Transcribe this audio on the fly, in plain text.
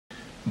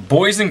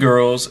Boys and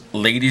girls,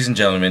 ladies and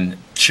gentlemen,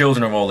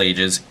 children of all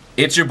ages,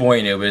 it's your boy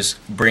Anubis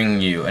bringing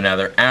you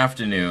another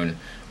afternoon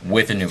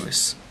with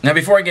Anubis. Now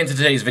before I get into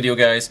today's video,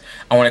 guys,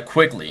 I want to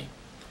quickly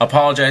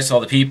apologize to all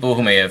the people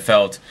who may have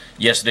felt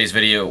yesterday's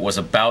video was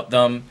about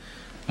them.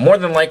 More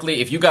than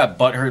likely, if you got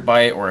butthurt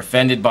by it or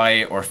offended by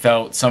it or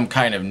felt some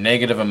kind of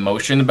negative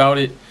emotion about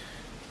it,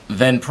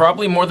 then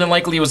probably more than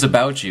likely it was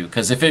about you.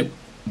 Because if it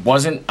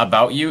wasn't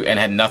about you and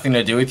had nothing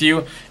to do with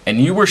you, and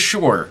you were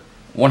sure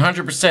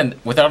 100%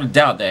 without a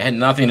doubt that it had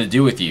nothing to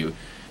do with you,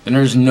 then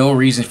there's no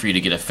reason for you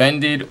to get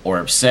offended or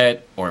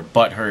upset or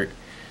butthurt.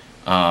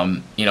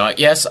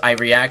 Yes, I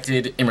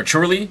reacted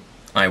immaturely.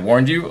 I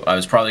warned you I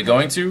was probably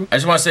going to. I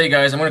just want to say,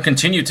 guys, I'm going to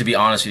continue to be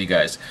honest with you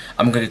guys.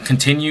 I'm going to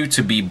continue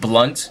to be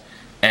blunt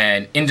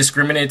and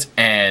indiscriminate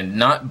and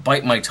not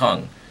bite my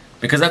tongue,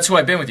 because that's who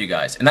I've been with you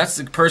guys, and that's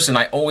the person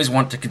I always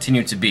want to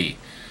continue to be.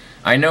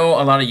 I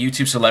know a lot of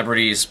YouTube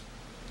celebrities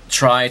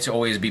try to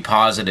always be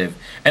positive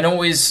and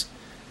always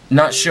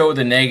not show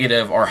the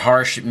negative or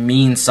harsh,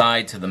 mean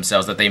side to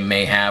themselves that they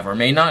may have or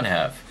may not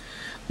have.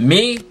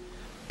 Me,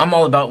 I'm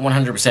all about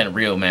 100%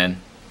 real, man.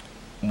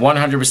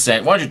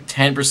 100%,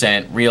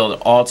 110% real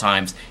at all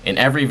times, in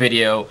every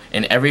video,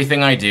 in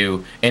everything I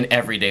do, in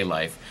everyday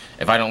life.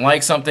 If I don't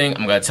like something,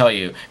 I'm going to tell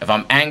you. If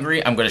I'm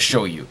angry, I'm going to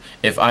show you.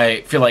 If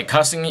I feel like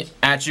cussing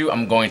at you,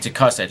 I'm going to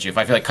cuss at you. If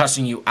I feel like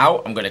cussing you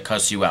out, I'm going to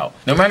cuss you out.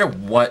 No matter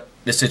what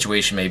the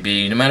situation may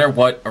be, no matter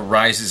what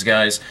arises,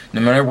 guys, no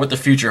matter what the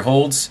future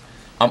holds,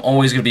 I'm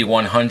always going to be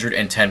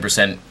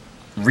 110%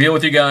 real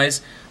with you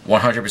guys,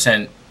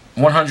 100%,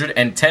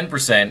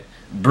 110%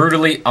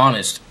 brutally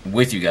honest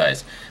with you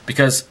guys,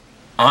 because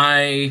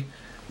I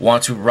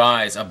want to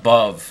rise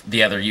above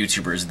the other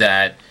YouTubers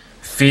that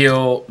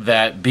feel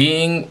that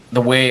being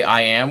the way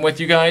I am with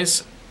you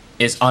guys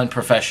is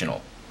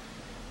unprofessional.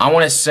 I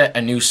want to set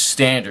a new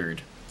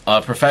standard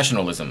of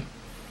professionalism.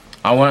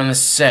 I want to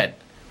set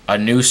a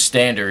new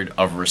standard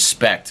of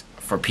respect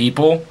for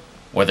people,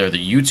 whether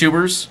they're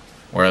YouTubers,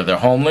 whether they're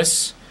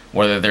homeless,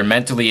 whether they're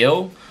mentally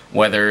ill,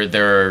 whether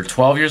they're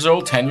 12 years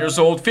old, 10 years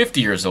old, 50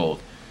 years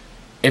old.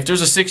 If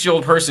there's a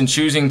 6-year-old person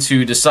choosing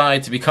to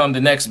decide to become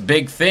the next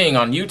big thing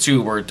on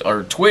YouTube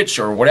or Twitch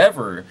or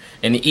whatever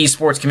in the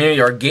esports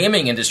community or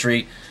gaming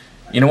industry,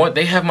 you know what?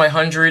 They have my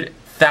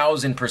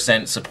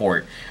 100,000%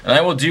 support. And I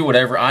will do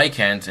whatever I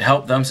can to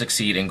help them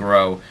succeed and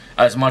grow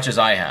as much as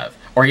I have,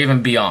 or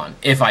even beyond,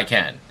 if I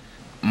can.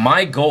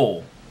 My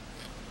goal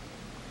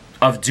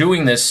of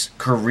doing this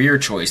career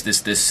choice,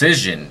 this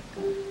decision,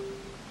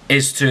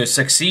 is to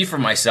succeed for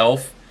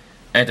myself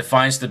and to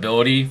find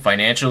stability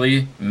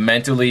financially,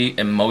 mentally,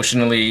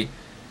 emotionally,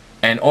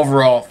 and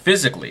overall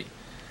physically.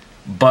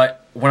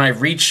 But when I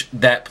reach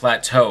that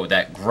plateau,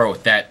 that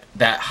growth, that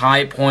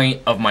high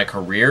point of my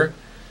career,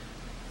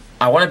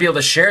 I want to be able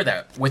to share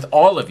that with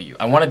all of you.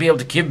 I want to be able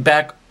to give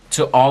back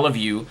to all of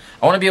you.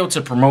 I want to be able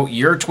to promote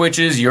your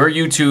Twitches, your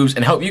YouTubes,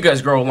 and help you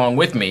guys grow along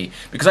with me,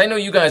 because I know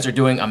you guys are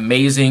doing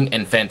amazing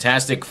and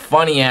fantastic,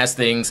 funny-ass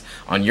things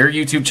on your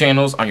YouTube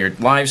channels, on your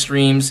live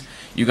streams.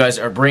 You guys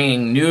are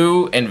bringing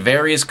new and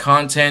various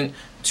content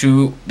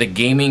to the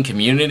gaming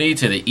community,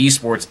 to the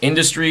esports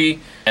industry,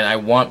 and I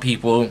want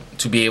people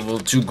to be able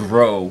to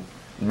grow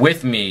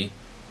with me,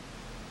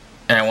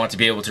 and I want to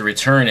be able to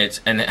return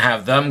it and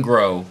have them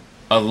grow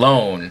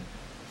alone,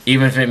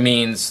 even if it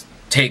means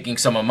taking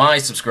some of my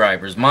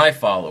subscribers, my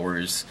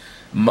followers,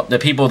 the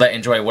people that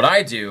enjoy what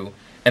I do,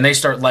 and they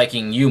start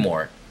liking you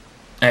more.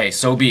 Hey,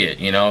 so be it,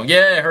 you know?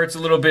 Yeah, it hurts a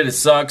little bit, it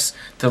sucks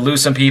to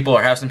lose some people,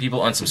 or have some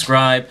people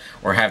unsubscribe,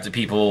 or have the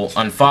people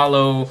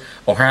unfollow,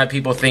 or have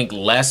people think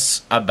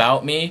less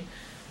about me.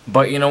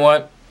 But you know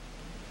what?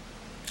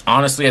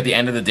 Honestly, at the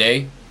end of the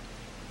day,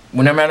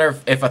 no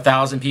matter if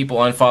 1,000 people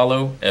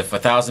unfollow, if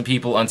 1,000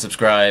 people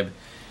unsubscribe,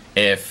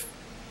 if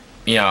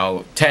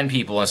 10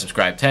 people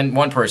unsubscribe,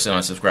 one person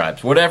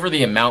unsubscribes, whatever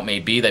the amount may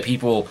be that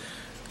people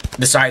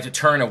decide to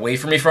turn away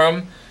from me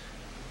from,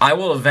 I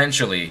will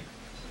eventually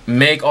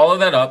make all of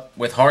that up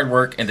with hard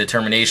work and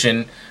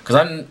determination, because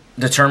I'm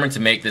determined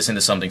to make this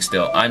into something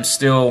still. I'm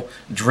still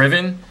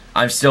driven,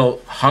 I'm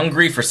still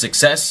hungry for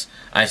success,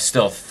 I'm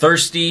still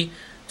thirsty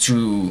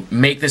to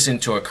make this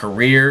into a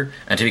career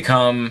and to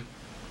become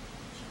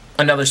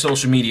another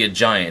social media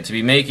giant, to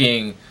be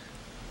making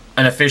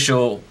an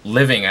official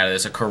living out of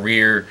this, a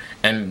career,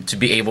 and to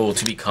be able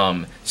to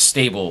become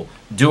stable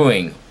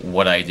doing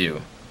what I do.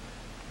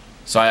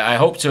 So I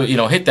hope to,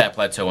 hit that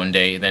plateau one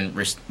day, then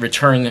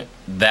return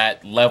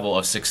that level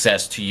of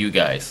success to you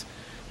guys.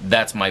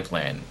 That's my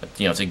plan.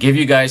 To give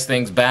you guys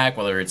things back,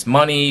 whether it's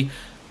money,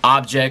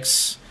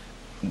 objects,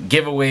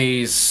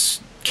 giveaways,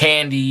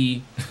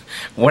 candy,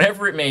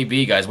 whatever it may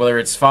be, guys, whether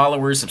it's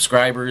followers,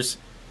 subscribers,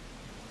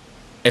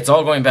 it's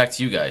all going back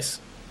to you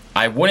guys.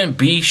 I wouldn't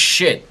be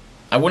shit.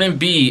 I wouldn't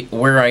be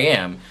where I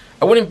am.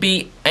 I wouldn't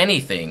be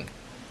anything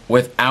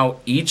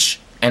without each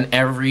and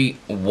every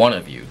one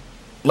of you.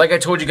 Like I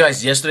told you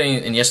guys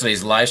yesterday in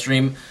yesterday's live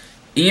stream,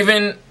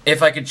 even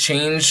if I could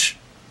change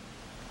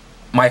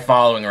my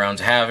following around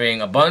to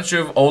having a bunch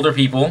of older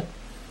people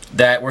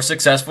that were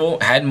successful,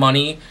 had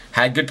money,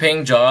 had good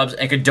paying jobs,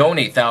 and could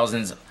donate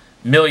thousands,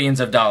 millions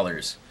of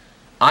dollars.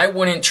 I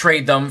wouldn't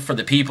trade them for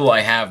the people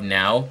I have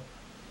now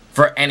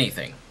for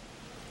anything.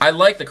 I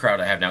like the crowd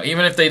I have now,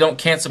 even if they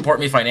can't support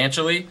me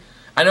financially.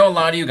 I know a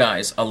lot of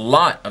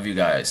you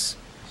guys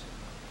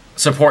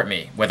support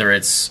me, whether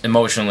it's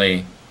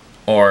emotionally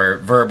or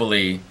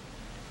verbally,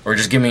 or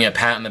just giving me a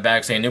pat on the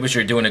back saying, Anubis,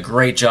 you're doing a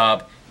great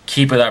job.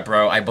 Keep it up,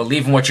 bro. I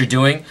believe in what you're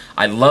doing.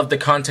 I love the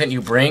content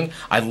you bring.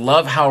 I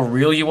love how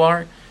real you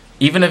are.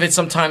 Even if it's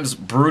sometimes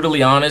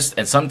brutally honest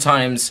and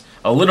sometimes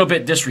a little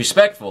bit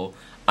disrespectful,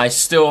 I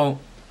still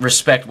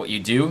respect what you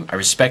do. I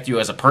respect you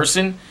as a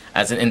person,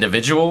 as an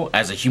individual,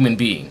 as a human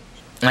being.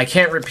 And I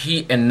can't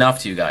repeat enough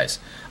to you guys.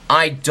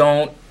 I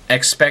don't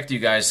expect you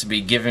guys to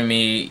be giving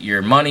me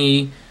your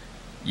money,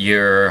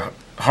 your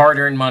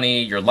hard-earned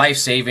money, your life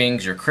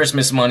savings, your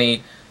Christmas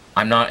money.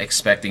 I'm not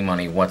expecting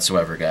money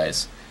whatsoever,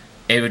 guys.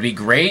 It would be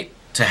great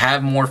to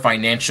have more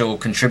financial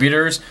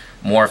contributors,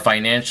 more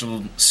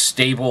financial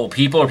stable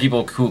people, or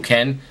people who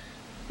can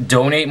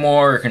donate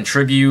more or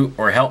contribute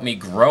or help me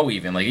grow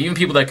even. Like, even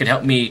people that could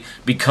help me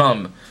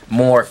become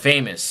more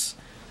famous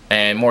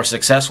and more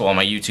successful on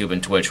my YouTube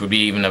and Twitch would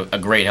be even a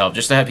great help.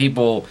 Just to have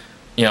people,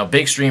 you know,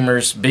 big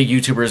streamers, big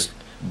YouTubers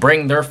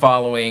bring their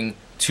following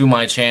to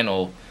my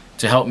channel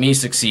to help me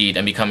succeed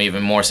and become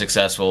even more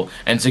successful,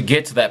 and to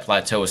get to that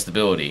plateau of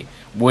stability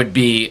would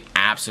be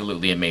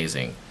absolutely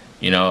amazing.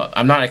 You know,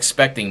 I'm not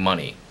expecting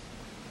money.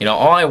 You know,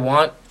 all I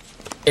want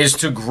is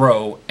to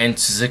grow and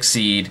to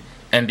succeed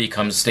and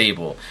become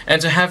stable,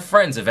 and to have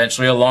friends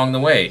eventually along the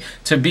way,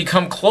 to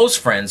become close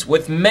friends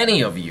with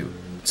many of you.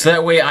 So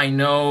that way I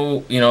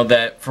know, you know,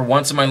 that for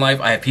once in my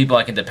life I have people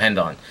I can depend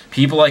on.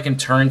 People I can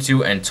turn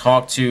to and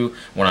talk to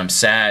when I'm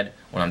sad,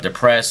 when I'm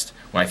depressed,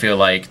 when I feel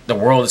like the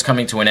world is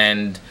coming to an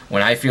end,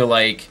 when I feel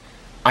like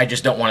I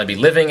just don't want to be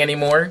living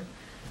anymore.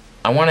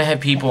 I want to have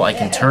people I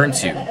can turn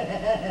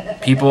to,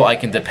 people I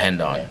can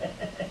depend on.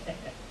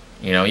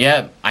 You know,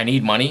 yeah, I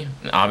need money.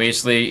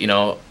 Obviously, you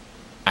know,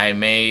 I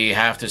may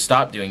have to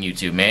stop doing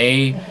YouTube,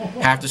 may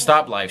have to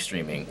stop live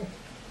streaming,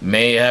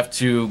 may have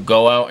to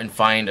go out and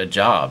find a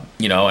job,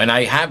 you know, and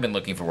I have been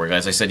looking for work.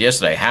 As I said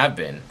yesterday, I have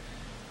been.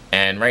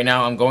 And right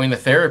now I'm going to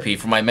therapy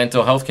for my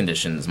mental health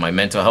conditions, my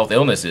mental health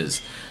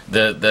illnesses.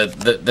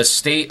 The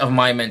state of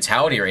my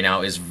mentality right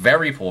now is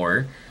very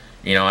poor.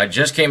 You know, I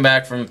just came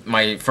back from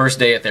my first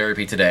day at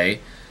therapy today.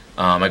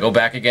 I go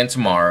back again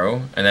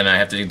tomorrow, and then I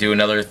have to do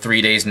another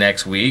 3 days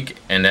next week,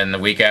 and then the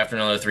week after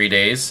another 3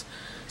 days.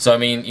 So, I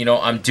mean, you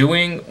know, I'm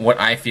doing what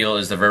I feel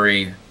is the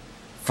very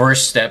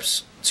first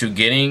steps to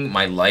getting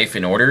my life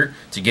in order,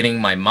 to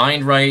getting my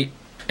mind right,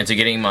 and to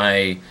getting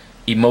my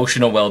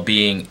emotional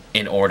well-being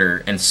in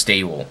order and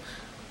stable.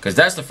 Because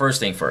that's the first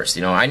thing first.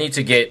 You know, I need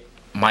to get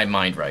my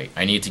mind right.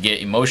 I need to get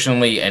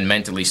emotionally and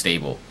mentally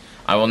stable.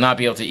 I will not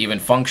be able to even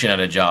function at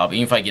a job,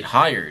 even if I get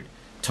hired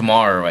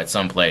tomorrow at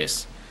some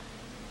place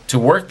to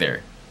work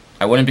there.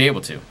 I wouldn't be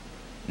able to.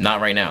 Not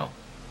right now.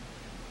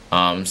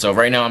 So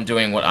right now I'm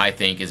doing what I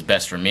think is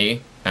best for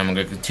me. I'm going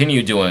to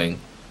continue doing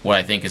what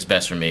I think is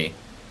best for me.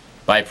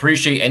 But I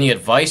appreciate any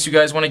advice you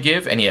guys want to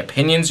give, any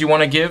opinions you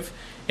want to give.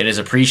 It is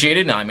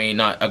appreciated. Now, I may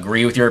not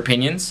agree with your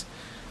opinions.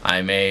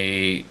 I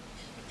may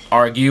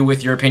argue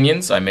with your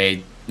opinions. I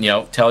may, you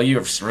know, tell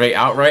you straight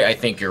outright I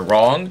think you're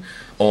wrong,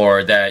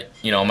 or that,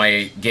 you know, I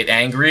might get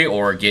angry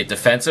or get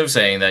defensive,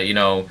 saying that, you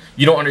know,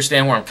 you don't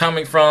understand where I'm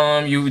coming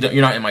from, you're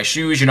not in my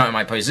shoes, you're not in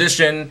my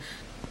position.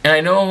 And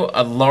I know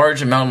a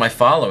large amount of my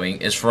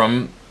following is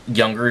from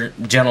younger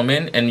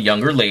gentlemen and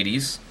younger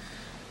ladies,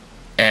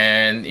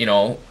 and, you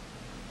know,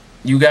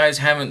 you guys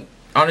haven't,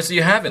 honestly,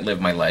 you haven't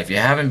lived my life. You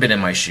haven't been in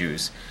my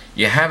shoes.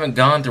 You haven't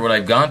gone through what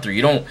I've gone through.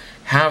 You don't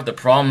have the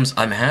problems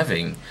I'm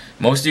having.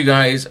 Most of you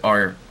guys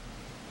are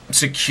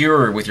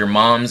secure with your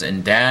moms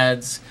and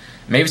dads.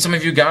 Maybe some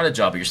of you got a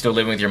job, but you're still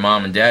living with your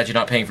mom and dad. You're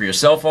not paying for your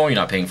cell phone.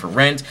 You're not paying for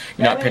rent.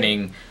 You're not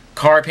paying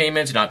car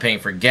payments. You're not paying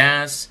for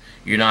gas.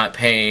 You're not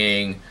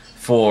paying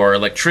for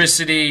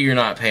electricity. You're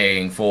not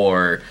paying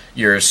for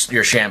your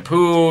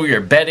shampoo,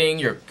 your bedding,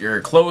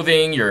 your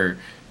clothing, You're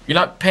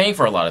not paying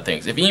for a lot of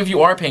things. Even if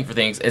you are paying for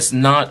things, it's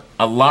not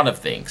a lot of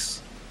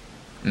things.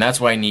 And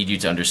that's what I need you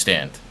to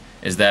understand.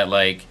 Is that,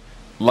 like,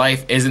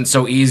 life isn't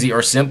so easy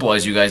or simple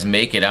as you guys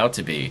make it out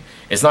to be.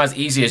 It's not as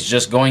easy as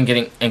just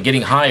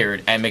getting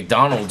hired at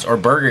McDonald's or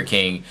Burger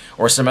King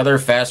or some other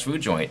fast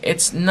food joint.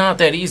 It's not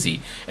that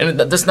easy. And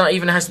it doesn't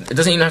even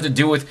have to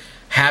do with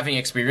having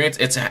experience.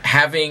 It's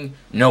having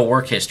no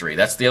work history.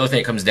 That's the other thing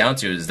it comes down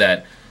to, is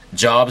that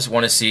jobs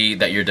want to see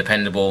that you're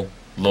dependable,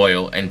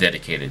 loyal, and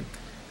dedicated.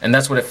 And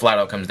that's what it flat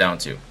out comes down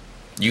to.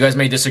 You guys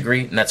may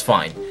disagree, and that's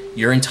fine.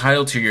 You're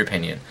entitled to your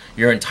opinion.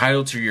 You're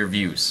entitled to your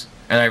views.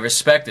 And I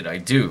respect it, I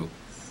do.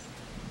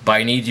 But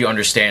I need you to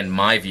understand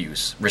my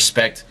views,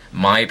 respect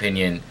my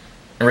opinion,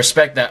 and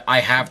respect that I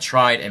have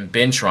tried and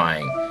been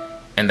trying,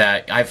 and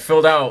that I've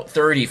filled out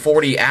 30,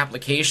 40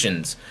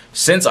 applications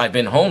since I've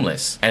been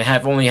homeless, and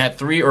have only had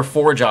 3 or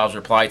 4 jobs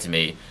reply to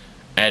me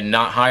and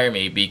not hire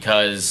me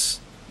because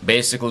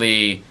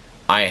basically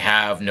I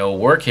have no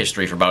work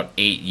history for about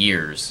 8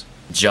 years.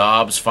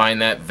 Jobs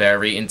find that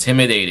very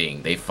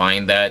intimidating. They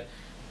find that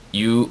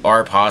you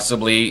are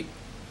possibly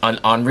an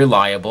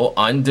unreliable,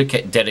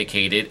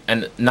 undedicated,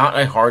 and not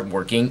a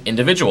hardworking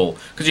individual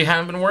because you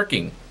haven't been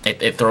working.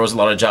 It throws a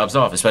lot of jobs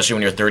off, especially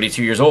when you're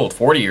 32 years old,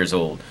 40 years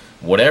old,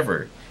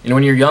 whatever. You know,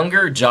 when you're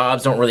younger,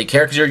 jobs don't really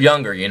care because you're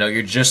younger. You know,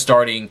 you're just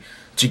starting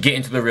to get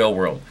into the real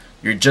world.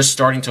 You're just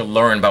starting to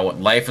learn about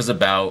what life is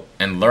about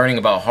and learning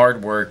about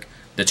hard work,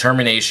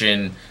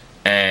 determination,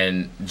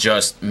 and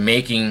just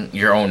making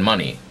your own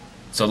money.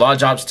 So a lot of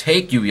jobs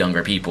take you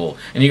younger people,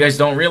 and you guys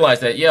don't realize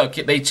that, yeah,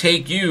 they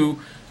take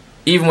you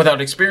even without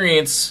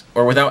experience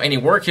or without any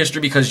work history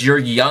because you're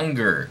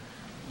younger.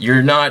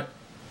 You're not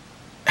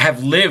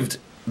have lived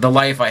the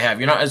life I have.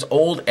 You're not as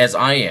old as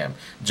I am.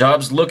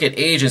 Jobs look at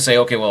age and say,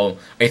 okay, well,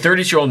 a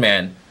 32-year-old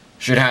man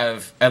should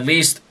have at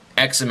least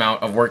X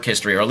amount of work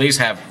history, or at least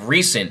have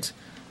recent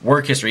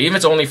work history, even if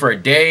it's only for a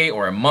day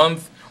or a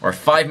month or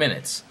 5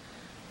 minutes,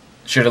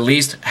 should at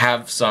least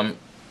have some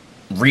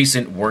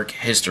recent work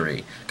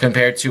history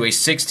compared to a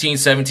 16,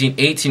 17,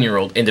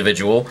 18-year-old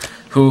individual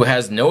who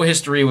has no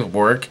history with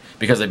work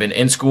because they've been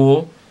in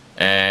school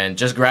and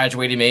just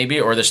graduated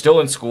maybe, or they're still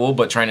in school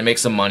but trying to make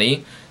some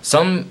money.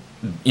 Some,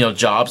 you know,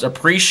 jobs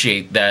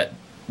appreciate that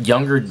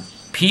younger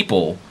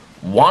people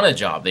want a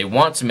job. They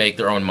want to make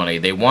their own money.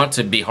 They want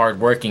to be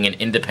hardworking and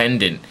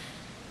independent.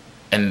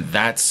 And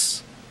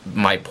that's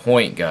my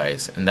point,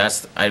 guys. And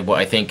that's what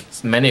I think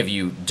many of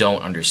you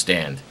don't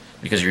understand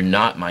because you're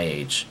not my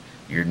age.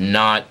 You're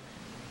not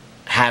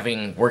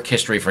having work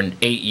history for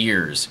 8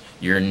 years.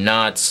 You're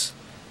not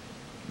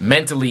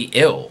mentally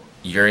ill.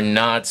 You're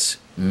not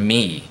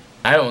me.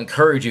 I don't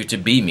encourage you to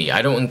be me.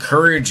 I don't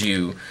encourage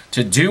you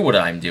to do what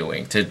I'm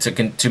doing,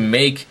 to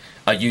make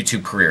a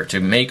YouTube career, to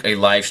make a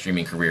live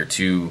streaming career,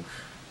 to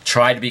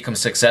try to become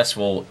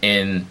successful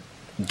in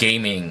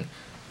gaming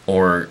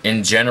or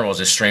in general as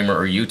a streamer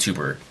or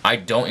YouTuber. I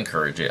don't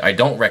encourage it. I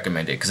don't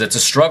recommend it because it's a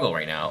struggle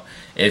right now.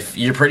 If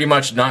you're pretty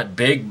much not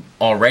big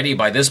already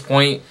by this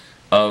point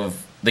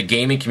of the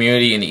gaming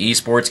community and the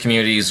esports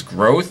community's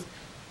growth,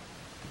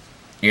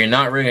 you're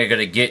not really going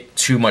to get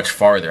too much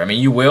farther. I mean,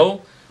 you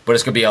will, but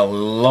it's going to be a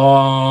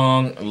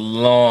long,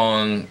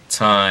 long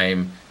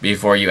time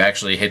before you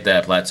actually hit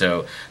that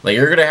plateau. Like,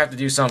 you're going to have to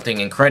do something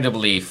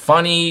incredibly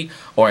funny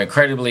or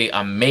incredibly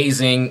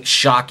amazing,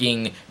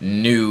 shocking,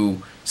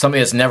 new, something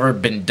that's never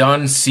been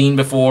done, seen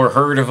before,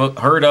 heard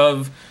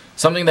of,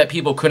 something that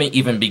people couldn't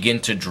even begin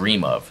to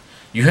dream of.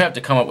 You have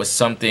to come up with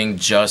something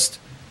just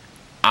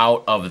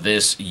out of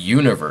this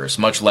universe,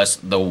 much less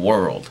the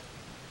world.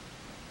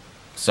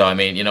 So, I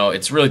mean, you know,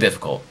 it's really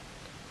difficult.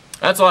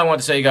 That's all I wanted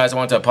to say, guys. I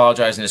wanted to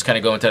apologize and just kind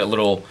of go into that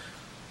little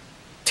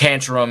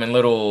tantrum and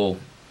little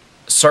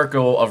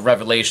circle of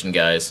revelation,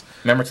 guys.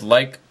 Remember to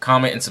like,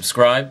 comment, and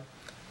subscribe.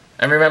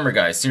 And remember,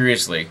 guys,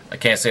 seriously, I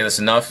can't say this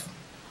enough.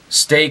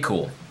 Stay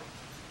cool.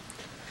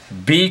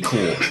 Be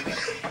cool.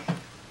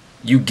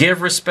 You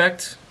give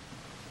respect,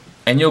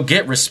 and you'll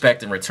get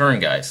respect in return,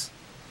 guys.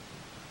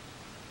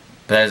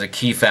 That is a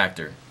key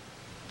factor.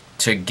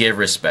 To give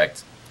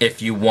respect,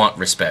 if you want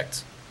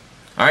respect.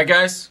 Alright,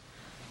 guys.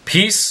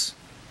 Peace.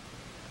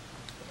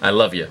 I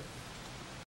love you.